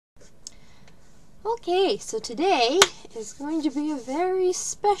Okay, so today is going to be a very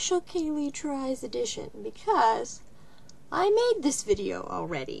special Kaille Tries edition because I made this video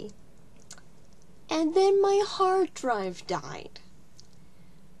already and then my hard drive died.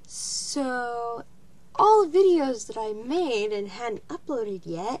 So all the videos that I made and hadn't uploaded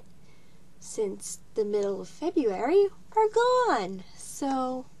yet since the middle of February are gone.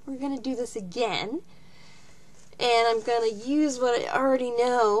 So we're going to do this again, and I'm going to use what I already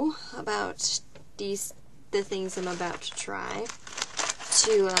know about the things I'm about to try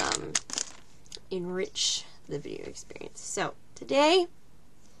to enrich the video experience. So today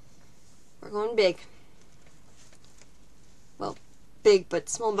we're going big. Well, big but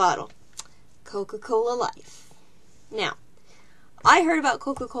small bottle. Coca-Cola Life. Now, I heard about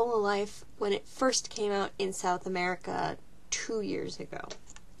Coca-Cola Life when it first came out in South America 2 years ago.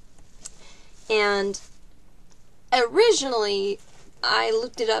 And originally I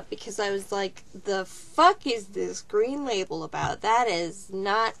looked it up because I was like, the fuck is this green label about? That is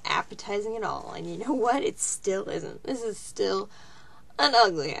not appetizing at all. And you know what? It still isn't. This is still an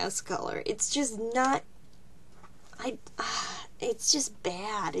ugly ass color. It's just not, it's just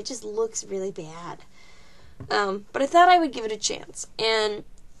bad. It just looks really bad. But I thought I would give it a chance. And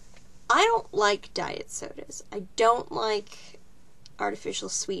I don't like diet sodas. I don't like artificial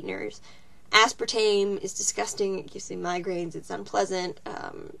sweeteners. Aspartame is disgusting. It gives me migraines. It's unpleasant.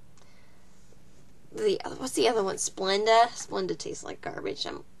 What's the other one? Splenda? Splenda tastes like garbage.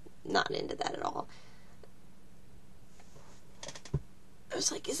 I'm not into that at all. I was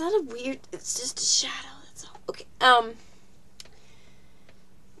like, is that a weird... It's just a shadow. That's all. Okay.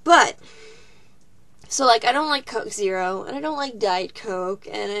 But... So, like, I don't like Coke Zero, and I don't like Diet Coke,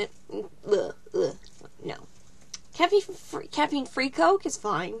 and no. Caffeine-free Coke is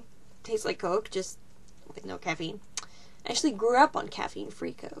fine. Tastes like Coke, just with no caffeine. I actually grew up on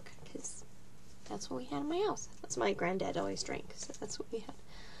caffeine-free Coke, because that's what we had in my house. That's what my granddad always drank, so that's what we had.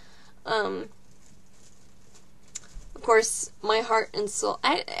 Of course, my heart and soul...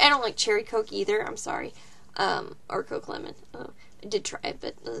 I don't like cherry Coke either, I'm sorry. Or Coke Lemon. I did try it,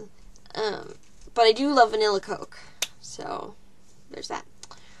 but I do love vanilla Coke, so there's that.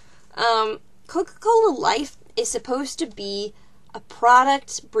 Coca-Cola Life is supposed to be a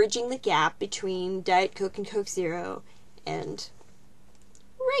product bridging the gap between Diet Coke and Coke Zero and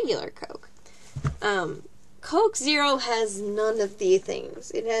regular Coke. Coke Zero has none of the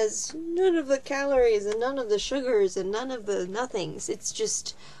things. It has none of the calories and none of the sugars and none of the nothings. It's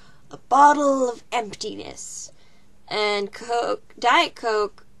just a bottle of emptiness. And Diet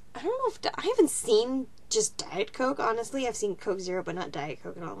Coke, I don't know if... I haven't seen just Diet Coke, honestly. I've seen Coke Zero, but not Diet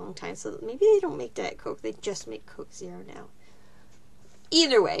Coke in a long time. So maybe they don't make Diet Coke. They just make Coke Zero now.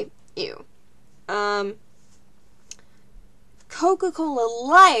 Either way, ew. Coca-Cola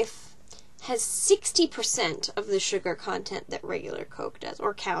Life has 60% of the sugar content that regular Coke does,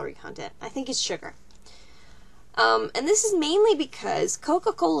 or calorie content. I think it's sugar. And this is mainly because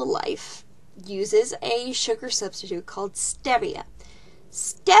Coca-Cola Life uses a sugar substitute called stevia.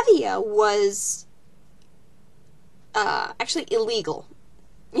 Stevia was actually illegal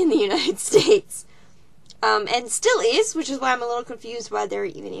in the United States. And still is, which is why I'm a little confused why they're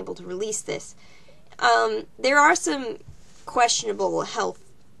even able to release this. There are some questionable health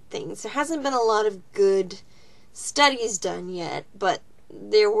things. There hasn't been a lot of good studies done yet, but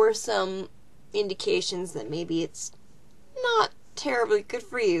there were some indications that maybe it's not terribly good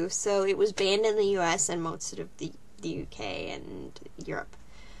for you, so it was banned in the US and most of the UK and Europe.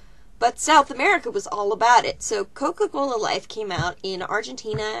 But South America was all about it. So Coca-Cola Life came out in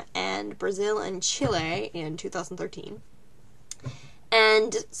Argentina and Brazil and Chile in 2013.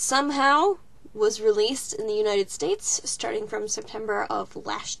 And somehow was released in the United States starting from September of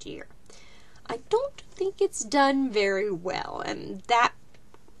last year. I don't think it's done very well, and that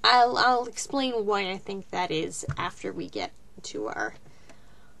I'll explain why I think that is after we get to our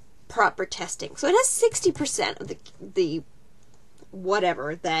proper testing. So it has 60% of the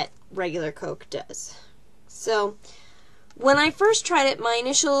whatever that regular Coke does. So when I first tried it, my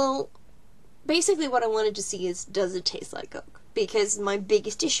initial... Basically what I wanted to see is, does it taste like Coke? Because my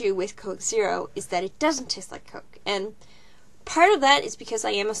biggest issue with Coke Zero is that it doesn't taste like Coke. And part of that is because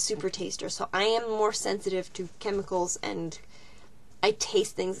I am a super taster, so I am more sensitive to chemicals and I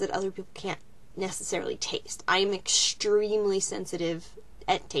taste things that other people can't necessarily taste. I am extremely sensitive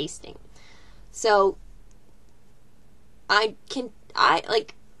at tasting. So I can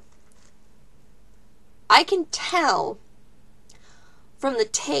tell from the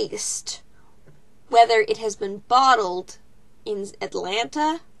taste whether it has been bottled in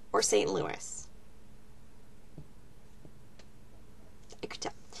Atlanta or St. Louis. I could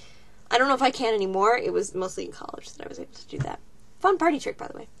tell. I don't know if I can anymore. It was mostly in college that I was able to do that. Fun party trick, by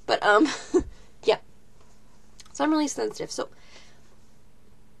the way. But, yeah. So I'm really sensitive. So,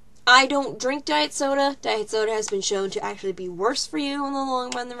 I don't drink diet soda. Diet soda has been shown to actually be worse for you in the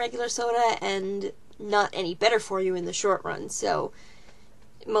long run than regular soda, and not any better for you in the short run. So,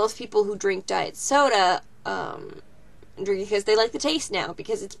 most people who drink diet soda, drink it because they like the taste now,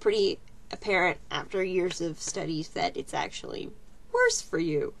 because it's pretty apparent after years of studies that it's actually worse for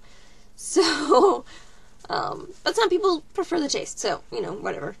you. So, but some people prefer the taste, so, you know,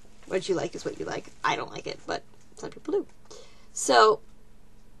 whatever. What you like is what you like. I don't like it, but some people do. So,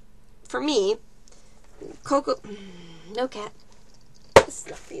 for me, no cat. This is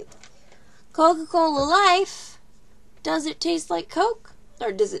not for you. Coca-Cola Life, does it taste like Coke?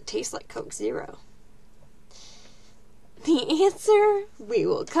 Or does it taste like Coke Zero? The answer we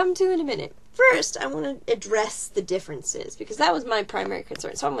will come to in a minute. First, I want to address the differences, because that was my primary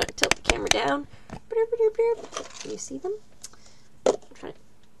concern. So I'm going to tilt the camera down. Can you see them? I'm trying to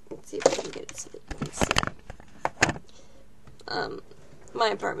see if I can get it so that you can see. My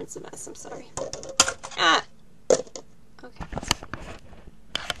apartment's a mess, I'm sorry. Ah! Okay.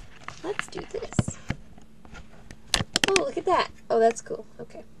 Let's do this. Oh, look at that. Oh, that's cool.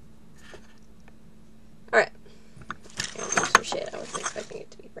 Okay. Alright. Some shit. I wasn't expecting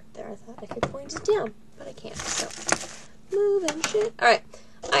it to be right there. I thought I could point it down, but I can't. So, move and shit. Alright.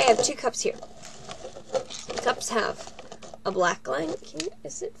 I have 2 cups here. The cups have a black line.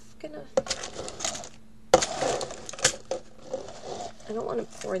 Is it gonna... I don't want to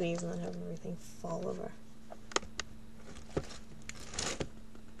pour these and then have everything fall over.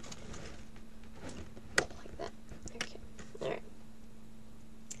 Like that. Okay. Alright.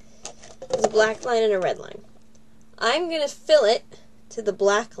 There's a black line and a red line. I'm going to fill it to the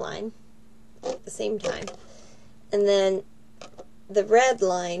black line at the same time. And then the red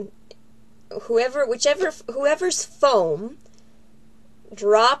line, whoever's foam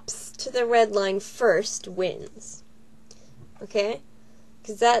drops to the red line first wins. Okay?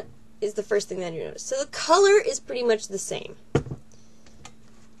 Because that is the first thing that you notice. So the color is pretty much the same.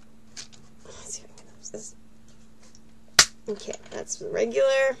 Let's see if I can use this. Okay, that's the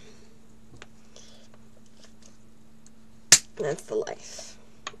regular. That's the Life.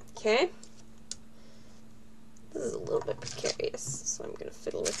 Okay? This is a little bit precarious, so I'm going to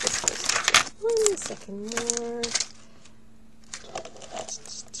fiddle with this first. 1 second more.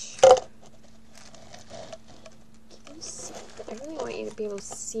 Can you see it? I really want you to be able to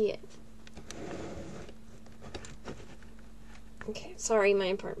see it. Okay, sorry, my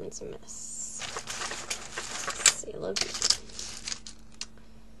apartment's a mess. Let's see, I love you.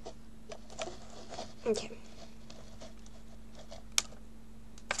 Okay.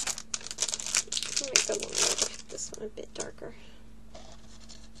 This one a bit darker.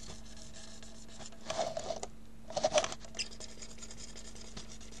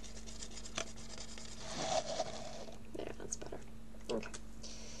 There, that's better. Okay.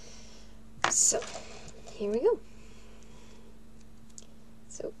 So, here we go.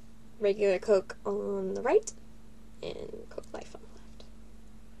 So, regular Coke on the right, and Coke Life on the left.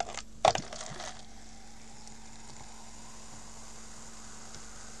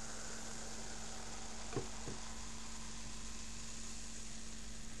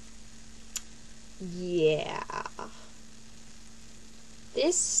 Yeah.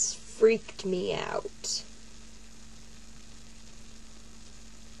 This freaked me out.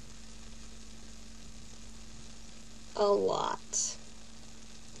 A lot.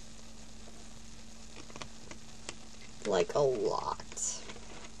 Like a lot.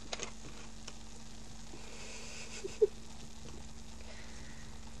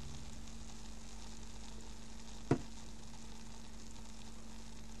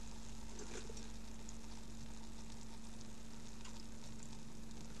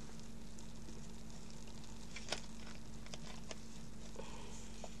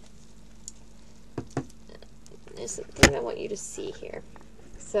 There's something I want you to see here.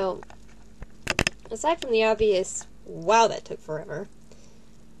 So, aside from the obvious, wow, that took forever,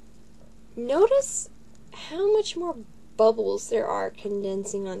 notice how much more bubbles there are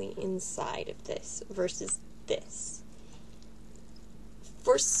condensing on the inside of this versus this.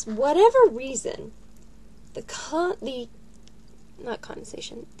 For whatever reason, the carbonation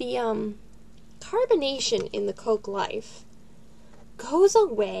in the Coke Life goes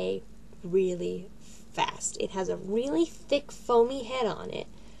away really fast. It has a really thick foamy head on it,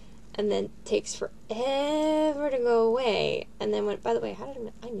 and then takes forever to go away. And then by the way, how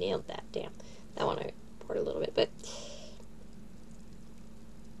did I nailed that? Damn, that one I poured a little bit, but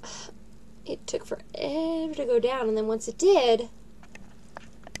it took forever to go down. And then once it did,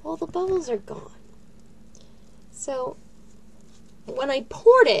 Well, the bubbles are gone. So, when I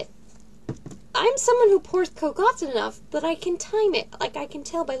poured it, I'm someone who pours Coke often enough that I can time it. Like, I can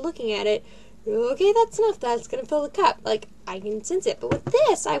tell by looking at it, okay, that's enough, that's gonna fill the cup. Like, I can sense it. But with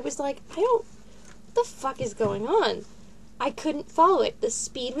this, I was like, what the fuck is going on? I couldn't follow it. The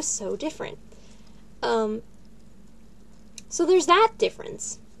speed was so different. So there's that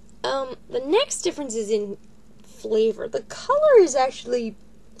difference. The next difference is in flavor. The color is actually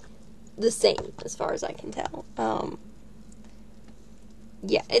the same, as far as I can tell.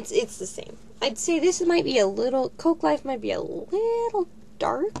 Yeah, it's the same. I'd say this might be Coke Life might be a little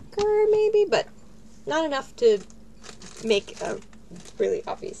darker, maybe, but not enough to make a really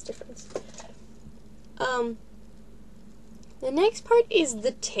obvious difference. The next part is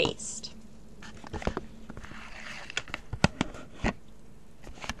the taste.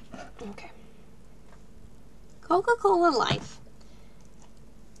 Okay. Coca-Cola Life.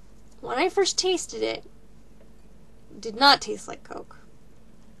 When I first tasted it, did not taste like Coke.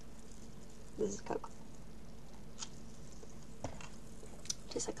 This is Coke.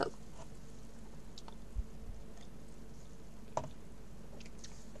 Tastes like Coke.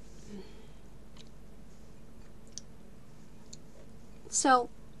 So,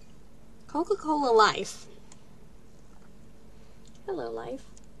 Coca-Cola Life. Hello, Life.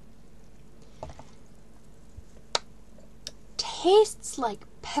 Tastes like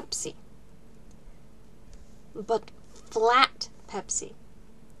Pepsi, but flat Pepsi.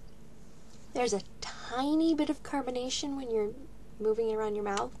 There's a tiny bit of carbonation when you're moving it around your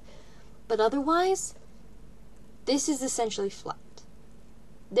mouth, but otherwise, this is essentially flat.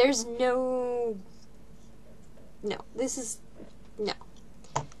 There's no.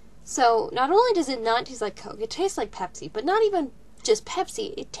 So, not only does it not taste like Coke, it tastes like Pepsi, but not even just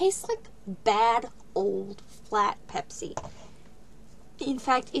Pepsi, it tastes like bad, old, flat Pepsi. In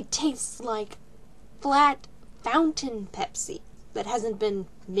fact, it tastes like flat fountain Pepsi that hasn't been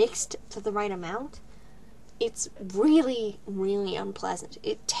mixed to the right amount. It's really, really unpleasant.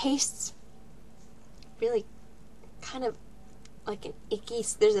 It tastes really kind of like an icky,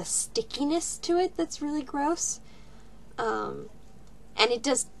 there's a stickiness to it that's really gross. And it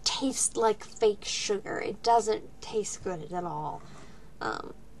does taste like fake sugar. It doesn't taste good at all.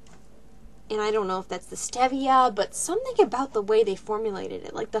 And I don't know if that's the stevia, but something about the way they formulated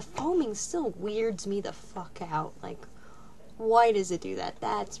it, like the foaming still weirds me the fuck out. Like, why does it do that?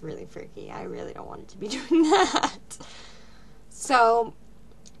 That's really freaky. I really don't want it to be doing that. So,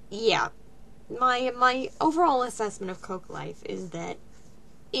 yeah. My overall assessment of Coke Life is that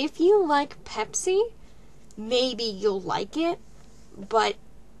if you like Pepsi, maybe you'll like it, but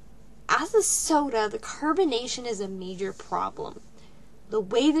as a soda, the carbonation is a major problem. The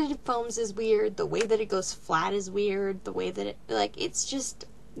way that it foams is weird, the way that it goes flat is weird, the way that it, it's just,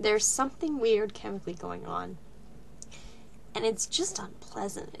 there's something weird chemically going on. And it's just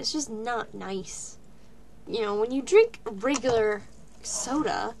unpleasant. It's just not nice. You know, when you drink regular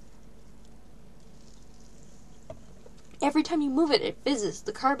soda, every time you move it, it fizzes.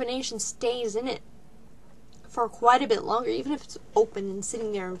 The carbonation stays in it for quite a bit longer, even if it's open and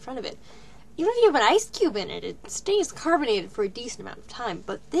sitting there in front of it. Even if you have an ice cube in it, it stays carbonated for a decent amount of time.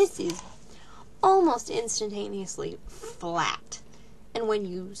 But this is almost instantaneously flat. And when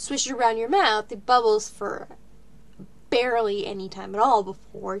you swish it around your mouth, it bubbles for barely any time at all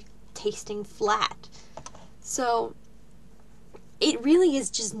before tasting flat. So, it really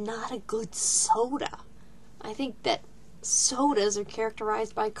is just not a good soda. I think that sodas are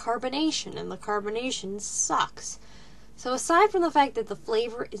characterized by carbonation, and the carbonation sucks. So aside from the fact that the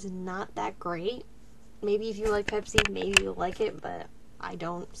flavor is not that great, maybe if you like Pepsi, maybe you'll like it, but I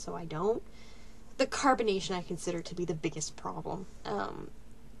don't, so I don't. The carbonation I consider to be the biggest problem.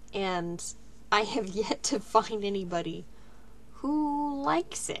 And I have yet to find anybody who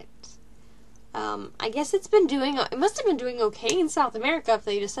likes it. I guess it must have been doing okay in South America if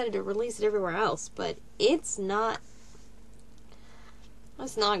they decided to release it everywhere else, but it's not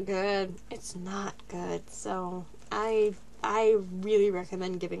good. It's not good. So I really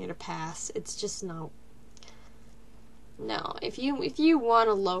recommend giving it a pass. It's just no. If you want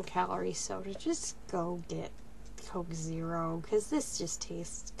a low calorie soda, just go get Coke Zero, because this just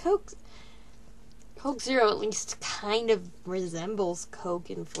tastes Coke Zero at least kind of resembles Coke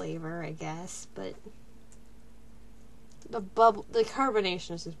in flavor, I guess, but the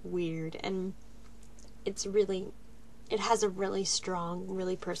carbonation is just weird, and it has a really strong,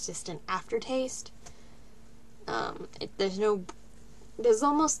 really persistent aftertaste. There's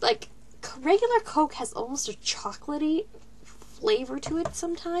almost like, regular Coke has almost a chocolatey flavor to it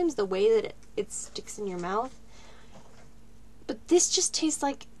sometimes, the way that it sticks in your mouth. But this just tastes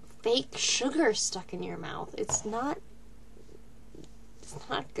like fake sugar stuck in your mouth. It's not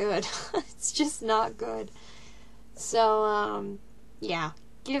good. It's just not good. So, yeah.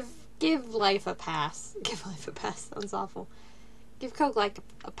 Give life a pass. Give life a pass. Sounds awful. Give Coke like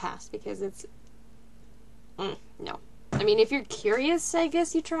a pass, because it's... no. I mean, if you're curious, I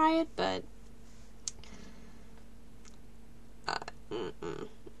guess you try it, but...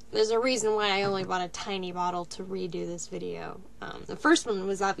 There's a reason why I only bought a tiny bottle to redo this video. The first one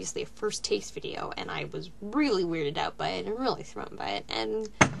was obviously a first taste video, and I was really weirded out by it and really thrown by it, and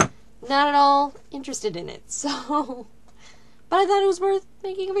not at all interested in it, so... But I thought it was worth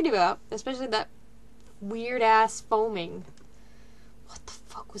making a video about, especially that weird-ass foaming. What the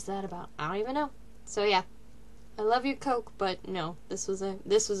fuck was that about? I don't even know. So yeah, I love you, Coke, but no, this was a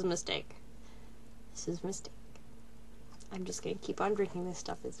mistake. This is a mistake. I'm just gonna keep on drinking this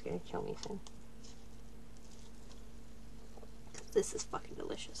stuff. It's gonna kill me soon. This is fucking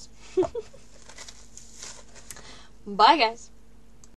delicious. Bye, guys.